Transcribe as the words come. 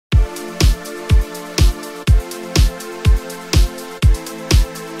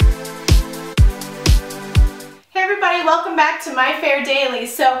welcome back to My Fair Daily.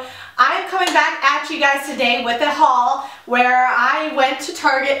 So I'm coming back at you guys today with a haul where I went to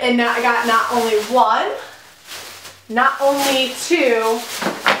Target and I got not only one, not only two,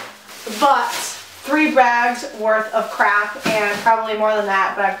 but 3 bags worth of crap, and probably more than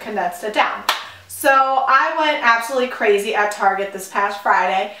that, but I've condensed it down. So I went absolutely crazy at Target this past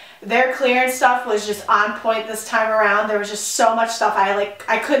Friday. Their clearance stuff was just on point this time around. There was just so much stuff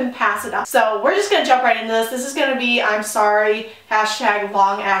I couldn't pass it up. So we're just gonna jump right into this. This is gonna be, I'm sorry, hashtag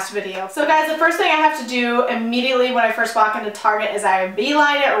long ass video. So guys, the first thing I have to do immediately when I first walk into Target is I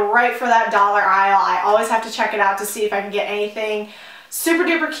beeline it right for that dollar aisle. I always have to check it out to see if I can get anything super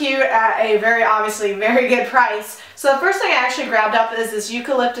duper cute at a obviously very good price. So the first thing I actually grabbed up is this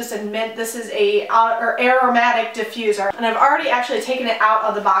eucalyptus and mint. This is a aromatic diffuser, and I've already actually taken it out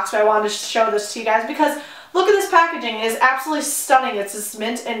of the box, but I wanted to show this to you guys because look at this packaging. It is absolutely stunning. It's this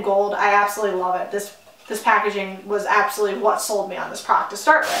mint and gold. I absolutely love it. This packaging was absolutely what sold me on this product to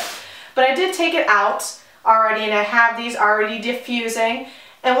start with. But I did take it out already, and I have these already diffusing.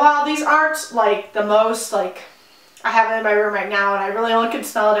 And while these aren't like the most I have it in my room right now, and I really only can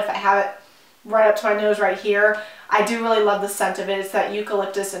smell it if I have it right up to my nose right here. I do really love the scent of it. It's that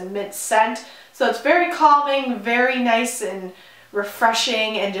eucalyptus and mint scent. So it's very calming, very nice and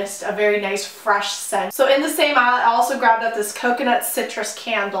refreshing, and just a very nice fresh scent. So in the same aisle, I also grabbed up this coconut citrus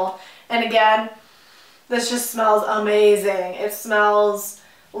candle. And again, this just smells amazing. It smells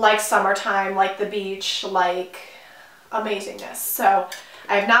like summertime, like the beach, like amazingness. So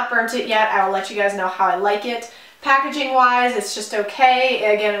I have not burnt it yet. I will let you guys know how I like it. Packaging wise, it's just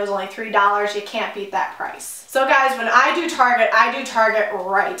okay. Again, it was only $3. You can't beat that price. So guys, when I do Target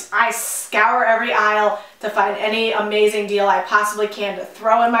right. I scour every aisle to find any amazing deal I possibly can to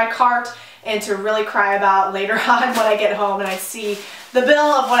throw in my cart and to really cry about later on when I get home and I see the bill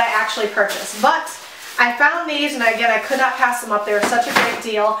of what I actually purchased. But I found these, and again, I could not pass them up. They were such a great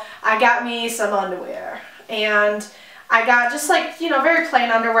deal. I got me some underwear, and I got just very plain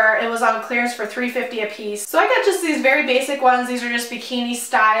underwear. It was on clearance for $3.50 a piece. So I got just these very basic ones. These are just bikini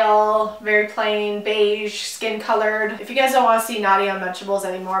style, very plain, beige, skin colored. If you guys don't want to see naughty unmentionables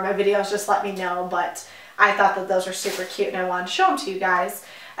anymore, my videos, just let me know. But I thought that those were super cute and I wanted to show them to you guys.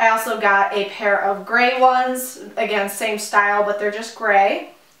 I also got a pair of gray ones. Again, same style, but they're just gray.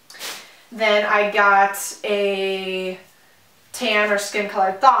 Then I got a tan or skin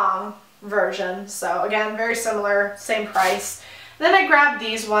colored thong version. So again, very similar, same price. Then I grabbed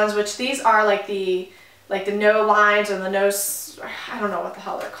these ones, which these are like the no lines or the nose, I don't know what the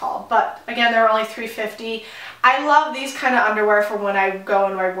hell they're called, but again, they're only $3.50. I love these kind of underwear for when I go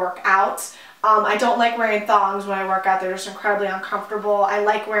and I work out. I don't like wearing thongs when I work out. They're just incredibly uncomfortable. I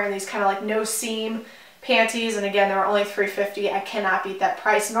like wearing these kind of like no seam panties, and again, they were only $3.50. I cannot beat that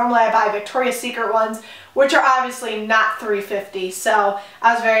price. Normally I buy Victoria's Secret ones, which are obviously not $3.50, so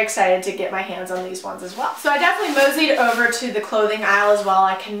I was very excited to get my hands on these ones as well. So I definitely moseyed over to the clothing aisle as well.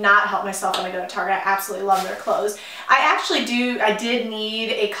 I cannot help myself when I go to Target. I absolutely love their clothes. I did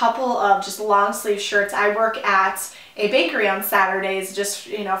need a couple of just long sleeve shirts. I work at a bakery on Saturdays, just,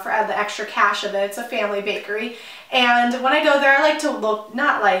 for the extra cash of it. It's a family bakery. And when I go there, I like to look,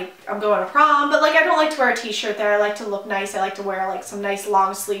 not like I'm going to prom, but I don't like to wear a t-shirt there. I like to look nice. I like to wear some nice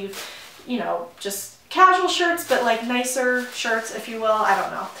long sleeve, just casual shirts, but nicer shirts, if you will. I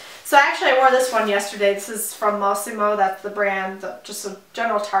don't know. So actually I wore this one yesterday. This is from Mossimo. That's the brand, just a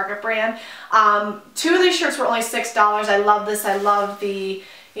general Target brand. 2 of these shirts were only $6. I love this. I love the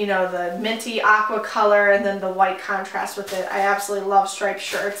the minty aqua color and then the white contrast with it. I absolutely love striped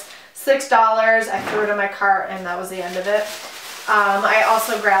shirts. $6. I threw it in my cart and that was the end of it. I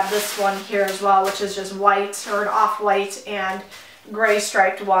also grabbed this one here as well, which is just white, or an off-white and gray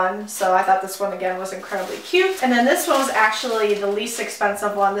striped one. So I thought this one again was incredibly cute. And then this one was actually the least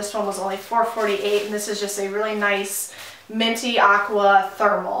expensive one. This one was only $4.48, and this is just a really nice minty aqua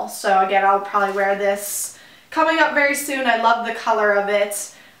thermal. So again, I'll probably wear this coming up very soon. I love the color of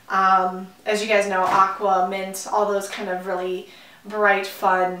it. As you guys know, aqua, mint, all those kind of really bright,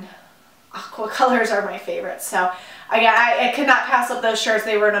 fun aqua colors are my favorite. So again, I could not pass up those shirts.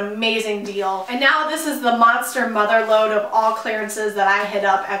 They were an amazing deal. And now this is the monster mother load of all clearances that I hit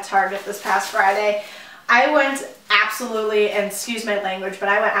up at Target this past Friday. I went absolutely, and excuse my language, but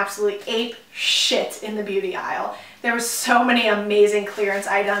I went absolutely ape shit in the beauty aisle. There were so many amazing clearance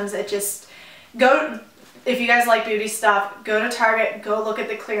items. If you guys like beauty stuff, go to Target, go look at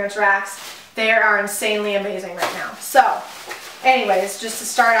the clearance racks. They are insanely amazing right now. So anyways, just to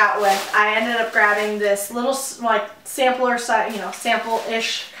start out with, I ended up grabbing this little sampler size,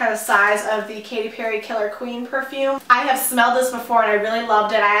 sample-ish kind of size of the Katy Perry Killer Queen perfume. I have smelled this before and I really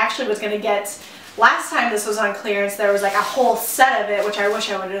loved it. I actually was going to get Last time this was on clearance, there was like a whole set of it, which I wish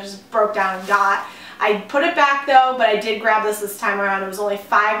I would have just broke down and got. I put it back though, but I did grab this time around. It was only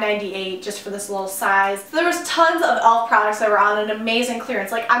 $5.98 just for this little size. So there was tons of e.l.f. products that were on an amazing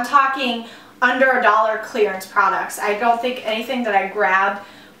clearance. Like, I'm talking under $1 clearance products. I don't think anything that I grabbed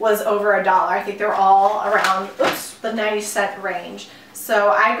was over $1. I think they're all around, oops, the 90-cent range. So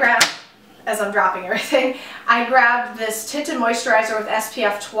I grabbed, as I'm dropping everything, I grabbed this tinted moisturizer with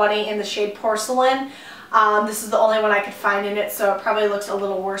SPF 20 in the shade Porcelain. This is the only one I could find in it, so it probably looks a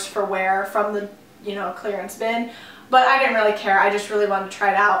little worse for wear from the, you know, clearance bin. But I didn't really care. I just really wanted to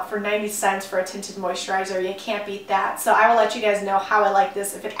try it out. For 90 cents for a tinted moisturizer, you can't beat that. So I will let you guys know how I like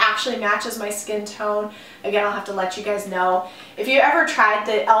this. If it actually matches my skin tone, again, I'll have to let you guys know. If you ever tried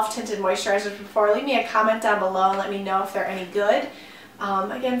the e.l.f. tinted moisturizers before, leave me a comment down below and let me know if they're any good.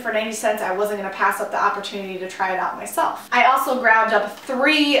 Again, for 90 cents, I wasn't going to pass up the opportunity to try it out myself. I also grabbed up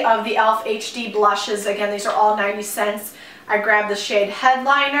 3 of the e.l.f. HD blushes. Again, these are all 90 cents. I grabbed the shade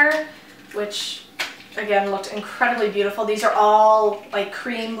Headliner, which again looked incredibly beautiful. These are all like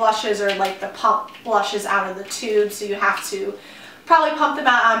cream blushes, or like the pump blushes out of the tube, so you have to probably pump them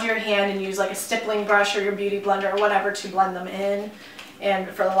out onto your hand and use like a stippling brush or your beauty blender or whatever to blend them in. And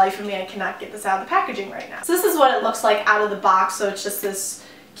for the life of me, I cannot get this out of the packaging right now. So this is what it looks like out of the box. So it's just this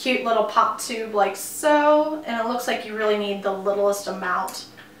cute little pump tube like so, and it looks like you really need the littlest amount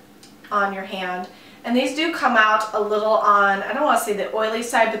on your hand. And these do come out a little on, I don't want to say the oily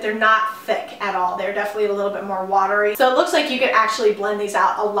side, but they're not thick at all. They're definitely a little bit more watery. So it looks like you could actually blend these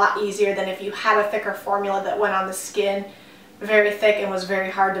out a lot easier than if you had a thicker formula that went on the skin very thick and was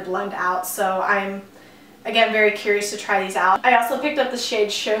very hard to blend out. So I'm, again, very curious to try these out. I also picked up the shade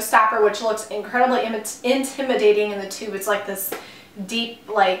Showstopper, which looks incredibly intimidating in the tube. It's like this deep,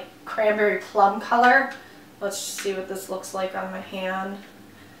 like, cranberry plum color. Let's see what this looks like on my hand.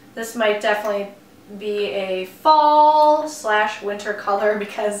 This might definitely be a fall/winter color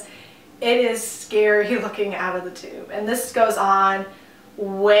because it is scary looking out of the tube. And this goes on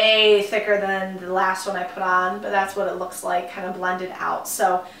way thicker than the last one I put on, but that's what it looks like, kind of blended out.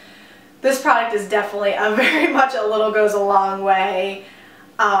 So this product is definitely very much a little goes a long way.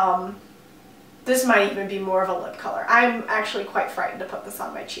 This might even be more of a lip color. I'm actually quite frightened to put this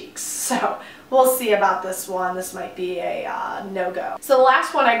on my cheeks, so we'll see about this one. This might be a no-go. So the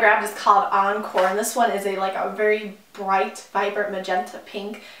last one I grabbed is called Encore, and this one is like a very bright, vibrant magenta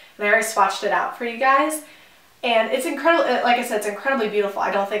pink, and I already swatched it out for you guys. And it's incredible, like I said, it's incredibly beautiful. I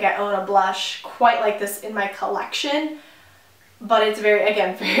don't think I own a blush quite like this in my collection, but it's very,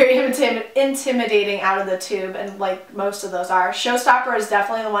 again, very intimidating out of the tube, and like most of those are. Showstopper is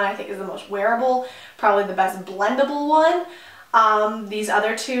definitely the one I think is the most wearable, probably the best blendable one. These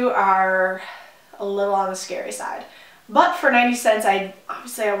other two are a little on the scary side. But for 90 cents,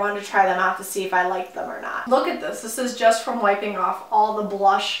 obviously I wanted to try them out to see if I liked them or not. Look at this. This is just from wiping off all the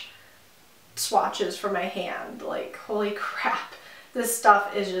blush swatches from my hand. Like, holy crap. This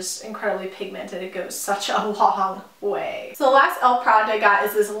stuff is just incredibly pigmented. It goes such a long way. So the last e.l.f. product I got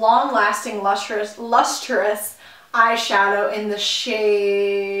is this long-lasting lustrous eyeshadow in the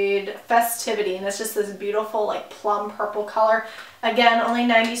shade Festivity, and it's just this beautiful like plum purple color. Again, only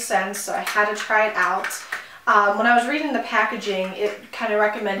 90 cents, so I had to try it out. When I was reading the packaging, it kind of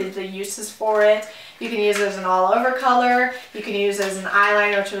recommended the uses for it. You can use it as an all-over color. You can use it as an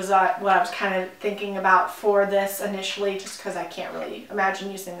eyeliner, which was what I was kind of thinking about for this initially, just because I can't really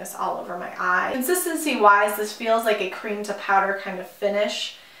imagine using this all over my eye. Consistency-wise, this feels like a cream to powder kind of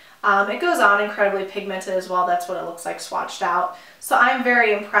finish. It goes on incredibly pigmented as well. That's what it looks like swatched out. So I'm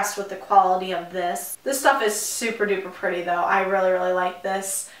very impressed with the quality of this. This stuff is super duper pretty though. I really, really like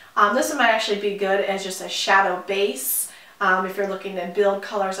this. This one might actually be good as just a shadow base if you're looking to build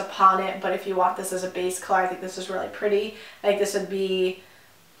colors upon it, but if you want this as a base color, I think this is really pretty. I think this would be,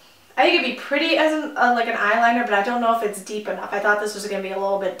 I think it'd be pretty as like an eyeliner, but I don't know if it's deep enough. I thought this was going to be a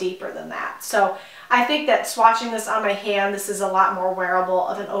little bit deeper than that. So I think that swatching this on my hand, this is a lot more wearable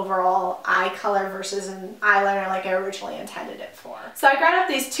of an overall eye color versus an eyeliner like I originally intended it for. So I grabbed up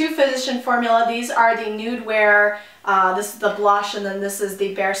these two Physician Formula. These are the Nude Wear, this is the blush, and then this is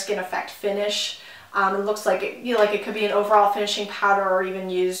the Bare Skin Effect Finish. It looks like it could be an overall finishing powder or even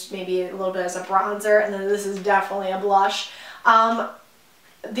used maybe a little bit as a bronzer, and then this is definitely a blush.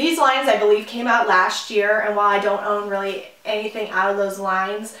 These lines I believe came out last year, and while I don't own really anything out of those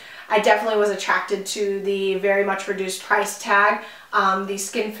lines, I definitely was attracted to the very much reduced price tag. The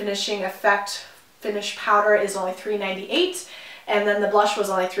Skin Finishing Effect Finish Powder is only $3.98, and then the blush was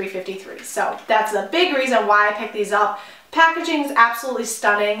only $3.53. So that's a big reason why I picked these up. Packaging is absolutely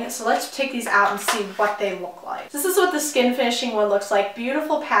stunning, so let's take these out and see what they look like. This is what the skin finishing one looks like.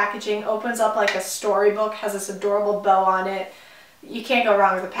 Beautiful packaging, opens up like a storybook, has this adorable bow on it. You can't go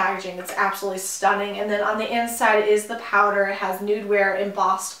wrong with the packaging. It's absolutely stunning. And then on the inside is the powder. It has Nude Wear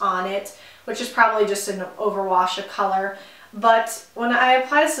embossed on it, which is probably just an overwash of color. But when I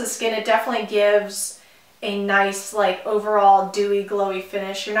apply this to the skin, it definitely gives a nice, like, overall dewy, glowy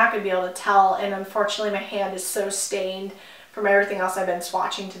finish. You're not going to be able to tell, and unfortunately my hand is so stained from everything else I've been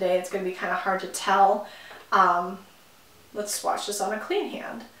swatching today. It's going to be kind of hard to tell. Let's swatch this on a clean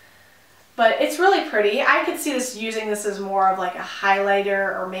hand. But it's really pretty. I could see using this as more of like a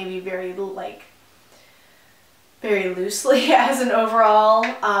highlighter, or maybe very loosely as an overall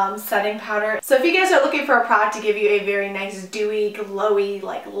setting powder. So if you guys are looking for a product to give you a very nice dewy, glowy,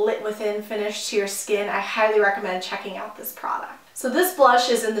 like lit within finish to your skin, I highly recommend checking out this product. So this blush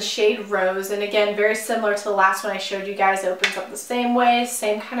is in the shade Rose, and again, very similar to the last one I showed you guys. It opens up the same way,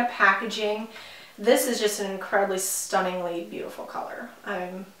 same kind of packaging. This is just an incredibly stunningly beautiful color.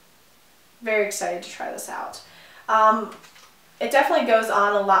 I'm very excited to try this out. It definitely goes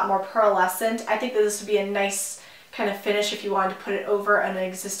on a lot more pearlescent. I think that this would be a nice kind of finish if you wanted to put it over an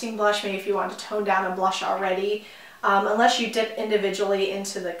existing blush, maybe if you wanted to tone down a blush already. Unless you dip individually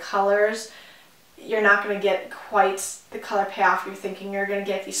into the colors, you're not going to get quite the color payoff you're thinking you're going to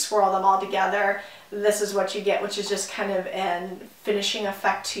get if you swirl them all together. This is what you get, which is just kind of an finishing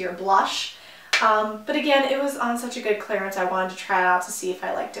effect to your blush. But again, it was on such a good clearance, I wanted to try it out to see if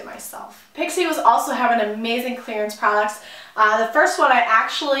I liked it myself. Pixi was also having amazing clearance products. The first one, I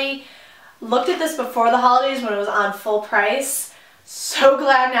actually looked at this before the holidays when it was on full price. So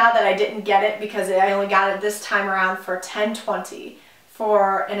glad now that I didn't get it, because I only got it this time around for $10.20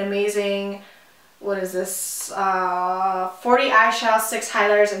 for an amazing, what is this, 40 eyeshadows, 6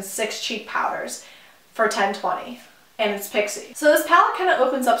 highlighters, and 6 cheek powders for $10.20. And it's Pixi. So this palette kind of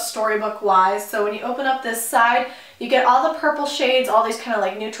opens up storybook wise. So when you open up this side, you get all the purple shades, all these kind of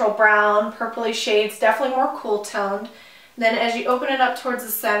like neutral brown, purpley shades, definitely more cool toned. Then as you open it up towards the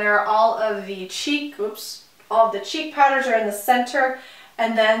center, all of the cheek powders are in the center.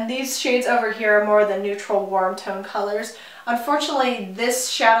 And then these shades over here are more the neutral warm tone colors. Unfortunately, this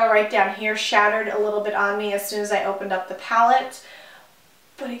shadow right down here shattered a little bit on me as soon as I opened up the palette.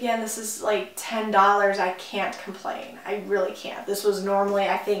 But again, this is like $10. I can't complain. I really can't. This was normally,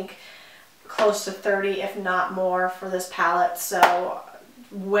 I think, close to $30, if not more, for this palette. So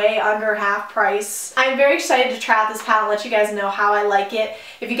way under half price. I'm very excited to try out this palette, let you guys know how I like it.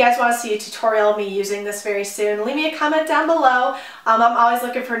 If you guys want to see a tutorial of me using this very soon, leave me a comment down below. I'm always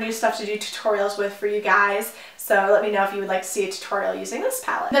looking for new stuff to do tutorials with for you guys. So let me know if you would like to see a tutorial using this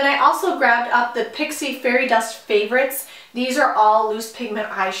palette. Then I also grabbed up the Pixi Fairy Dust Favorites. These are all loose pigment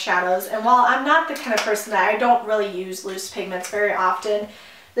eyeshadows, and while I'm not the kind of person that I don't really use loose pigments very often,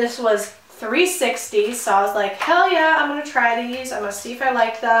 this was $3.60, so I was like, hell yeah, I'm going to try these. I'm going to see if I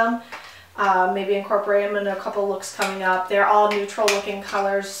like them. Maybe incorporate them in a couple looks coming up. They're all neutral looking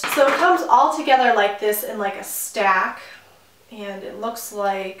colors. So it comes all together like this in like a stack, and it looks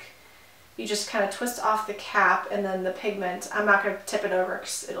like you just kind of twist off the cap, and then the pigment, I'm not going to tip it over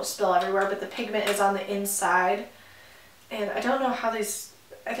because it'll spill everywhere, but the pigment is on the inside. And I don't know how these,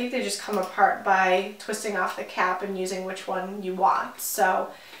 I think they just come apart by twisting off the cap and using which one you want. So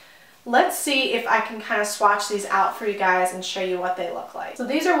let's see if I can kind of swatch these out for you guys and show you what they look like. So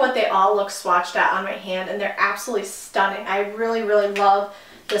these are what they all look swatched out on my hand, and they're absolutely stunning. I really, really love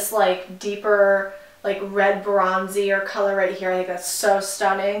this like deeper, like red bronzier color right here. I think that's so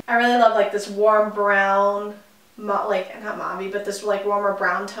stunning. I really love like this warm brown, like not mauve, but this like warmer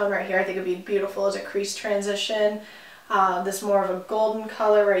brown tone right here. I think it'd be beautiful as a crease transition. This more of a golden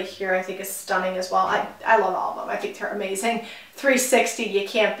color right here I think is stunning as well. I love all of them. I think they're amazing. $3.60, you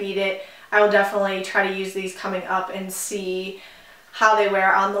can't beat it. I will definitely try to use these coming up and see how they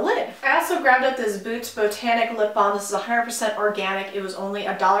wear on the lid. I also grabbed up this Boots Botanic Lip Balm. This is 100% organic. It was only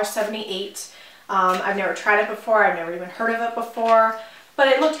 $1.78. I've never tried it before. I've never even heard of it before. But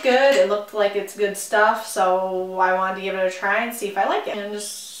it looked good. It looked like it's good stuff. So I wanted to give it a try and see if I like it. And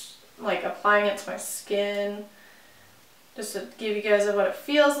just like applying it to my skin, just to give you guys what it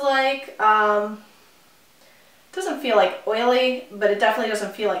feels like. It doesn't feel like oily, but it definitely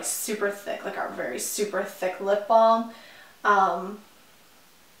doesn't feel like super thick, like our very super thick lip balm.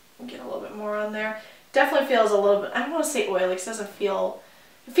 Get a little bit more on there. Definitely feels a little bit, I don't want to say oily because it doesn't feel,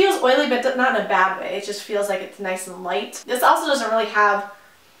 it feels oily but not in a bad way. It just feels like it's nice and light. This also doesn't really have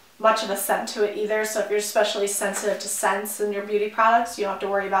much of a scent to it either, so if you're especially sensitive to scents in your beauty products, you don't have to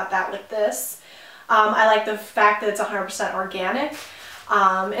worry about that with this. I like the fact that it's 100% organic.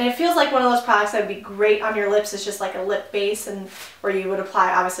 And it feels like one of those products that would be great on your lips. It's just like a lip base, and where you would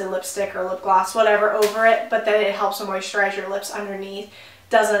apply obviously lipstick or lip gloss, whatever, over it, but then it helps to moisturize your lips underneath.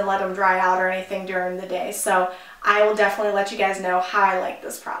 Doesn't let them dry out or anything during the day. So I will definitely let you guys know how I like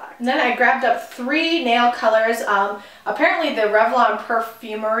this product. And then I grabbed up 3 nail colors. Apparently the Revlon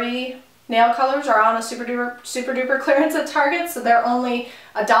Perfumery nail colors are on a super duper clearance at Target, so they're only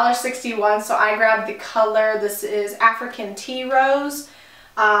 $1.61. So I grabbed the color. This is African Tea Rose.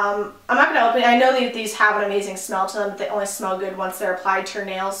 I'm not going to open it. I know that these have an amazing smell to them, but they only smell good once they're applied to your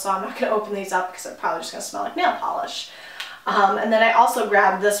nails, so I'm not going to open these up because they're probably just going to smell like nail polish. And then I also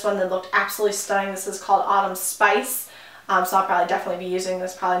grabbed this one that looked absolutely stunning. This is called Autumn Spice. So I'll probably definitely be using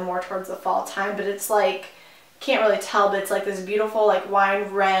this probably more towards the fall time, but it's like, can't really tell, but it's like this beautiful like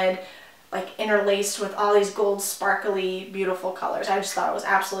wine red, like interlaced with all these gold sparkly beautiful colors. I just thought it was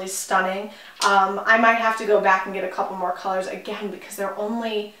absolutely stunning. I might have to go back and get a couple more colors again because they're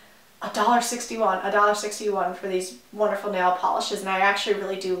only $1.61 for these wonderful nail polishes, and I actually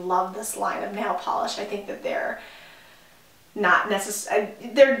really do love this line of nail polish. I think that they're not necessarily,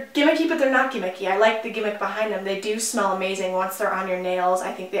 they're gimmicky, but they're not gimmicky. I like the gimmick behind them. They do smell amazing once they're on your nails.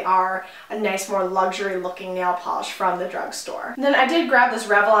 I think they are a nice, more luxury looking nail polish from the drugstore. And then I did grab this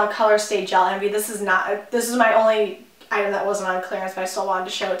Revlon Color Stay Gel Envy. This is my only item that wasn't on clearance, but I still wanted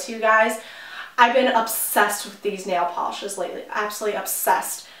to show it to you guys. I've been obsessed with these nail polishes lately. Absolutely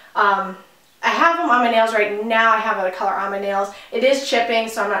obsessed. I have them on my nails right now. I have a color on my nails. It is chipping,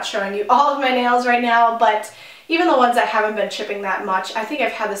 so I'm not showing you all of my nails right now, but even the ones that haven't been chipping that much, I think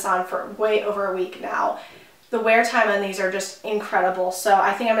I've had this on for way over a week now. The wear time on these are just incredible. So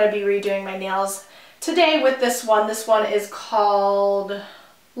I think I'm going to be redoing my nails today with this one. This one is called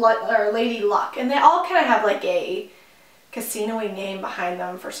Lady Luck. And they all kind of have like a casino-y name behind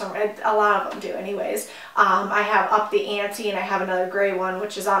them for some reason. A lot of them do anyways. I have Up the Ante, and I have another gray one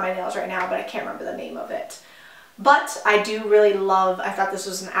which is on my nails right now, but I can't remember the name of it. But I do really love, I thought this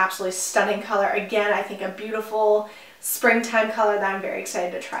was an absolutely stunning color. Again, I think a beautiful springtime color that I'm very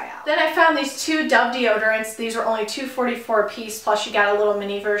excited to try out. Then I found these 2 Dove deodorants. These were only $2.44 a piece, plus you got a little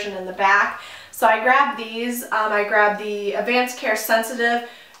mini version in the back. So I grabbed these. I grabbed the Advanced Care Sensitive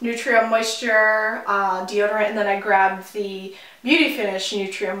Nutria Moisture deodorant, and then I grabbed the Beauty Finish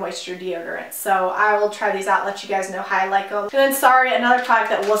Nutria Moisture deodorant. So I will try these out, let you guys know how I like them. And then sorry, another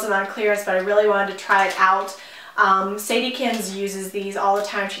product that wasn't on clearance, but I really wanted to try it out. Sadie Kins uses these all the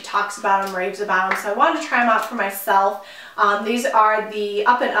time. She talks about them, raves about them, so I wanted to try them out for myself. These are the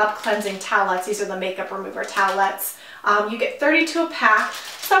Up and Up Cleansing Towelettes. These are the makeup remover towelettes. You get 32 a pack,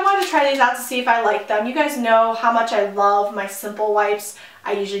 so I wanted to try these out to see if I like them. You guys know how much I love my Simple wipes.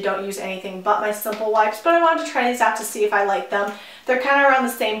 I usually don't use anything but my Simple wipes, but I wanted to try these out to see if I like them. They're kind of around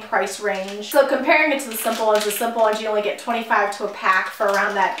the same price range. So comparing it to the Simple ones you only get 25 to a pack for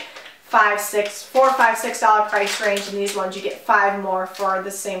around that $4, $5, $6 price range, and these ones you get 5 more for the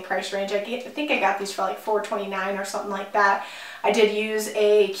same price range. I think I got these for like $4.29 or something like that. I did use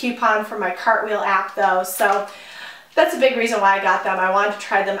a coupon for my Cartwheel app though, so that's a big reason why I got them. I wanted to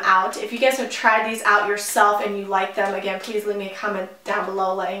try them out. If you guys have tried these out yourself and you like them, again, please leave me a comment down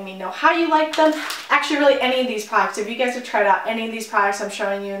below letting me know how you like them. Actually, really any of these products. If you guys have tried out any of these products I'm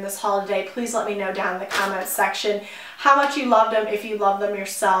showing you in this haul today, please let me know down in the comments section how much you loved them, if you love them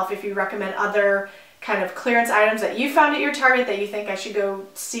yourself, if you recommend other kind of clearance items that you found at your Target that you think I should go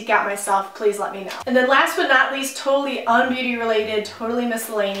seek out myself, please let me know. And then last but not least, totally unbeauty related, totally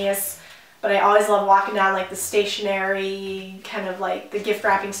miscellaneous, but I always love walking down like the stationery, kind of like the gift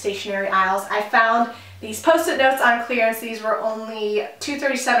wrapping stationery aisles. I found these Post-it notes on clearance. These were only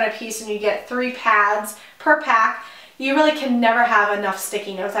 $2.37 a piece, and you get 3 pads per pack. You really can never have enough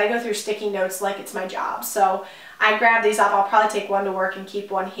sticky notes. I go through sticky notes like it's my job. So I grabbed these up. I'll probably take one to work and keep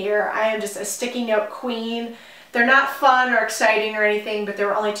one here. I am just a sticky note queen. They're not fun or exciting or anything, but they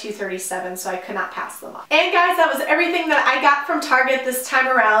were only $2.37, so I could not pass them up. And guys, that was everything that I got from Target this time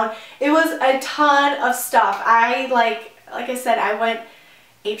around. It was a ton of stuff. Like I said, I went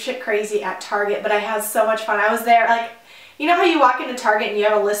apeshit crazy at Target, but I had so much fun. I was there, like, you know how you walk into Target and you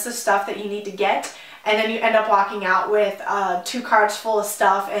have a list of stuff that you need to get, and then you end up walking out with 2 carts full of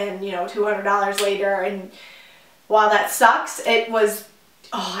stuff and, you know, $200 later, and while that sucks, it was,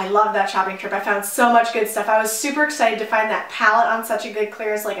 oh, I love that shopping trip. I found so much good stuff. I was super excited to find that palette on such a good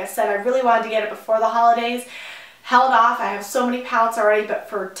clearance. Like I said, I really wanted to get it before the holidays. Held off. I have so many palettes already, but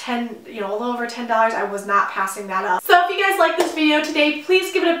for a little over $10, I was not passing that up. So if you you guys liked this video today.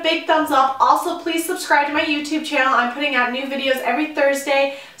 Please give it a big thumbs up. Also, please subscribe to my YouTube channel. I'm putting out new videos every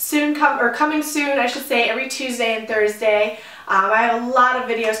Thursday, coming soon, I should say, every Tuesday and Thursday. I have a lot of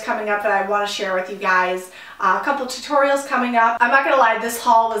videos coming up that I want to share with you guys. A couple tutorials coming up. I'm not going to lie, this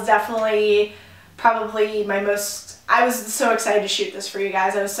haul was definitely probably my most... I was so excited to shoot this for you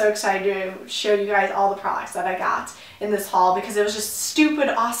guys. I was so excited to show you guys all the products that I got in this haul because it was just stupid,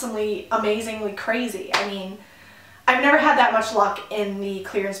 awesomely, amazingly crazy. I mean, I've never had that much luck in the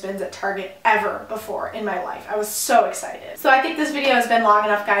clearance bins at Target ever before in my life. I was so excited. So I think this video has been long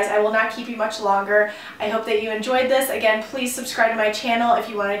enough, guys. I will not keep you much longer. I hope that you enjoyed this. Again, please subscribe to my channel if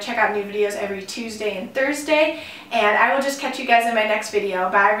you want to check out new videos every Tuesday and Thursday. And I will just catch you guys in my next video.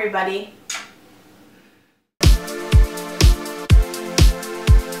 Bye, everybody.